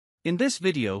In this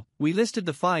video, we listed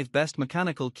the 5 best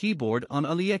mechanical keyboard on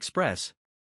AliExpress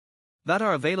that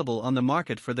are available on the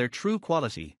market for their true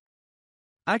quality.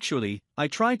 Actually, I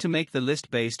tried to make the list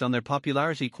based on their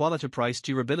popularity, quality, price,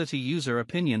 durability, user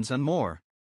opinions and more.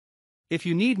 If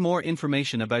you need more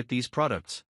information about these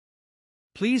products,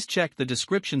 please check the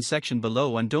description section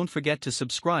below and don't forget to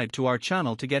subscribe to our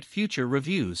channel to get future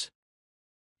reviews.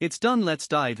 It's done, let's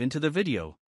dive into the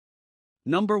video.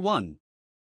 Number 1.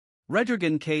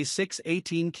 Redragon K556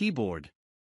 HE Keyboard.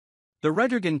 The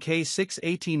Redragon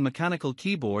K556 mechanical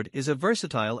keyboard is a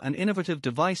versatile and innovative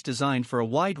device designed for a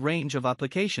wide range of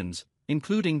applications,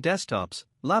 including desktops,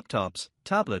 laptops,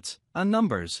 tablets, and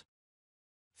numbers.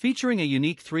 Featuring a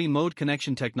unique 3-mode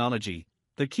connection technology,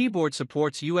 the keyboard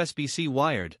supports USB-C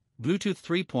wired, Bluetooth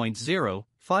 3.0,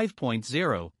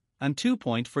 5.0, and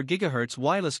 2.4 GHz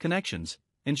wireless connections,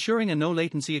 ensuring a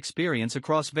no-latency experience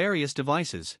across various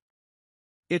devices.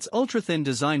 Its ultra-thin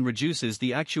design reduces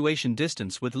the actuation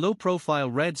distance with low-profile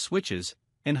red switches,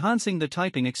 enhancing the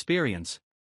typing experience.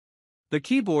 The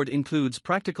keyboard includes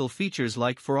practical features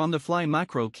like for on-the-fly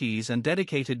macro keys and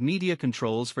dedicated media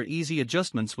controls for easy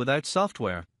adjustments without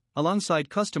software, alongside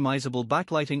customizable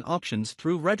backlighting options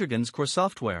through Redragon's core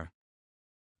software.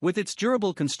 With its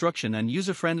durable construction and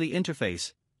user-friendly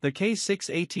interface, the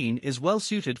K556 is well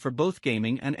suited for both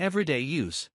gaming and everyday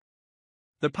use.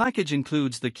 The package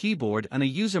includes the keyboard and a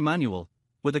user manual,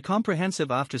 with a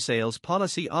comprehensive after-sales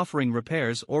policy offering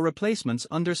repairs or replacements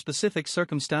under specific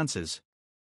circumstances.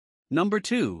 Number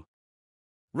 2.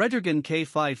 Redragon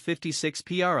K556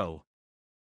 PRO.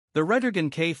 The Redragon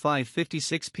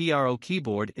K556 PRO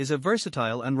keyboard is a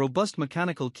versatile and robust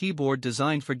mechanical keyboard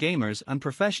designed for gamers and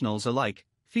professionals alike,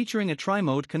 featuring a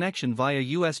tri-mode connection via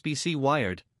USB-C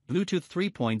wired, Bluetooth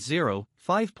 3.0,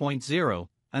 5.0,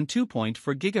 and 2.4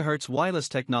 GHz wireless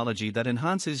technology that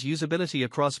enhances usability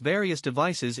across various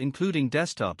devices including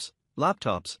desktops,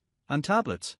 laptops, and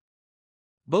tablets.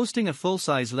 Boasting a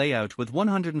full-size layout with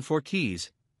 104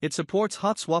 keys, it supports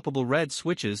hot-swappable red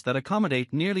switches that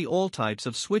accommodate nearly all types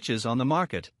of switches on the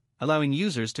market, allowing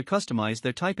users to customize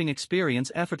their typing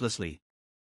experience effortlessly.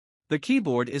 The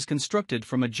keyboard is constructed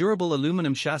from a durable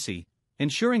aluminum chassis,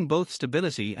 ensuring both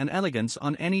stability and elegance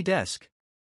on any desk.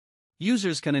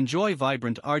 Users can enjoy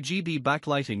vibrant RGB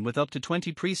backlighting with up to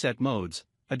 20 preset modes,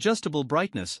 adjustable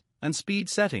brightness, and speed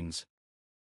settings.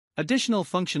 Additional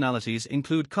functionalities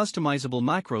include customizable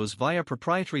macros via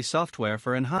proprietary software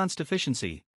for enhanced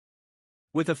efficiency.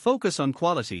 With a focus on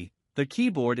quality, the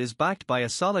keyboard is backed by a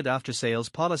solid after-sales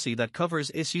policy that covers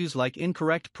issues like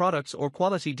incorrect products or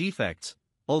quality defects,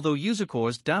 although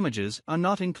user-caused damages are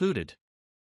not included.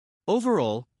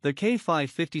 Overall, the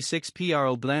K556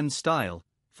 PRO blends style,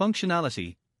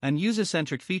 functionality, and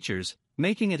user-centric features,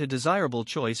 making it a desirable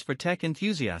choice for tech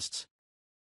enthusiasts.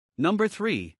 Number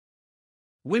 3.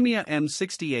 WOMIER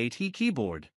M68 HE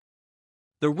Keyboard.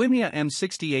 The WOMIER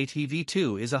M68 HE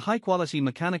V2 is a high-quality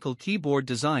mechanical keyboard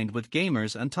designed with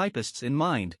gamers and typists in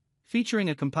mind, featuring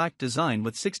a compact design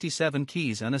with 67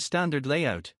 keys and a standard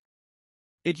layout.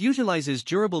 It utilizes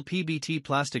durable PBT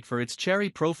plastic for its cherry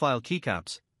profile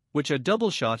keycaps, which are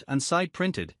double-shot and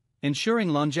side-printed, ensuring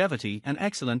longevity and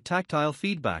excellent tactile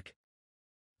feedback.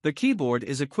 The keyboard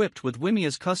is equipped with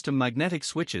WOMIER's custom magnetic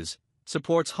switches,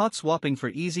 supports hot swapping for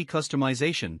easy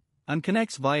customization, and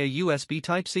connects via USB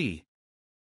Type-C.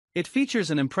 It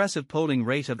features an impressive polling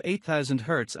rate of 8000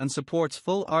 Hz and supports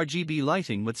full RGB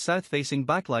lighting with south-facing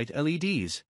backlight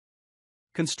LEDs.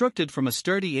 Constructed from a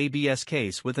sturdy ABS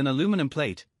case with an aluminum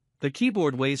plate, the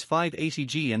keyboard weighs 580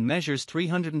 g and measures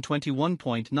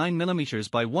 321.9 mm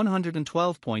by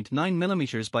 112.9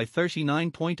 mm by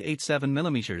 39.87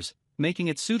 mm, making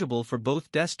it suitable for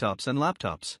both desktops and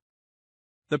laptops.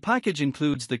 The package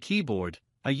includes the keyboard,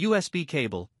 a USB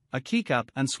cable, a keycap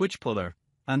and switch puller,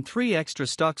 and 3 extra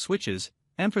stock switches,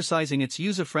 emphasizing its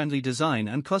user-friendly design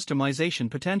and customization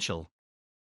potential.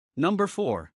 Number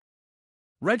 4.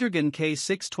 Redragon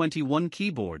K521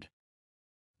 Keyboard.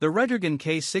 The Redragon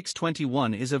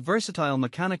K521 is a versatile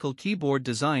mechanical keyboard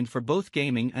designed for both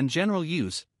gaming and general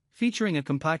use, featuring a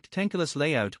compact tankless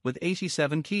layout with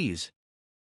 87 keys.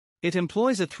 It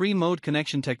employs a 3-mode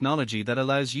connection technology that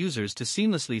allows users to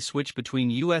seamlessly switch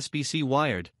between USB-C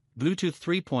wired, Bluetooth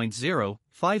 3.0,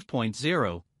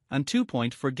 5.0, and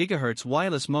 2.4 GHz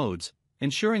wireless modes,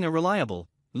 ensuring a reliable,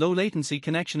 low-latency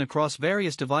connection across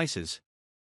various devices.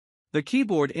 The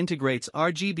keyboard integrates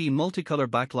RGB multicolor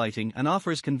backlighting and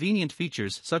offers convenient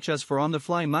features such as for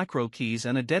on-the-fly macro keys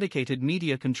and a dedicated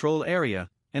media control area,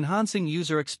 enhancing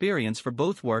user experience for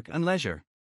both work and leisure.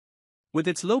 With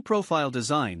its low-profile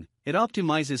design, it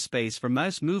optimizes space for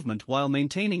mouse movement while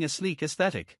maintaining a sleek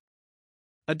aesthetic.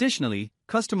 Additionally,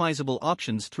 customizable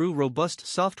options through robust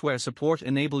software support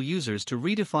enable users to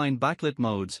redefine backlit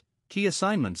modes, key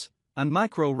assignments, and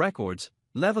macro records,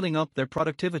 leveling up their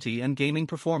productivity and gaming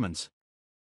performance.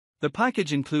 The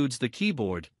package includes the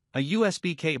keyboard, a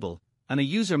USB cable, and a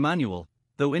user manual,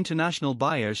 though international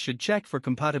buyers should check for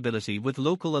compatibility with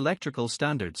local electrical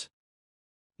standards.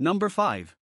 Number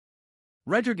 5.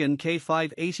 Redragon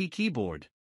K556 HE Keyboard.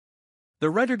 The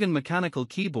Redragon mechanical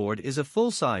keyboard is a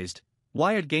full-sized,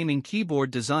 wired gaming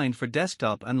keyboard designed for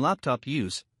desktop and laptop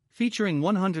use, featuring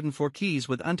 104 keys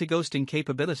with anti-ghosting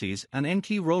capabilities and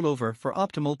N-key rollover for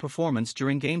optimal performance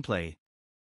during gameplay.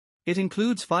 It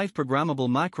includes 5 programmable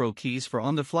macro keys for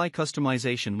on-the-fly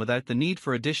customization without the need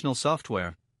for additional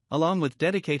software, along with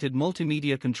dedicated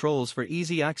multimedia controls for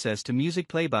easy access to music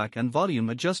playback and volume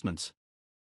adjustments.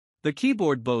 The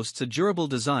keyboard boasts a durable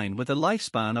design with a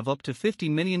lifespan of up to 50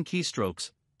 million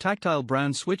keystrokes, tactile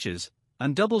brown switches,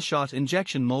 and double-shot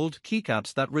injection mold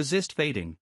keycaps that resist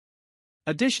fading.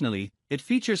 Additionally, it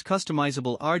features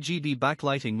customizable RGB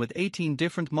backlighting with 18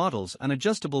 different models and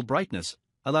adjustable brightness,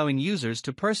 allowing users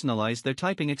to personalize their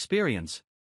typing experience.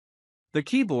 The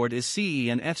keyboard is CE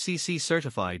and FCC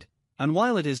certified, and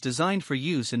while it is designed for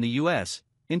use in the US,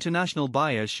 international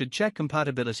buyers should check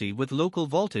compatibility with local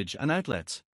voltage and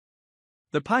outlets.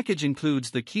 The package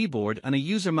includes the keyboard and a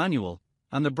user manual,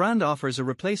 and the brand offers a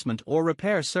replacement or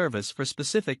repair service for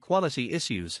specific quality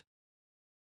issues.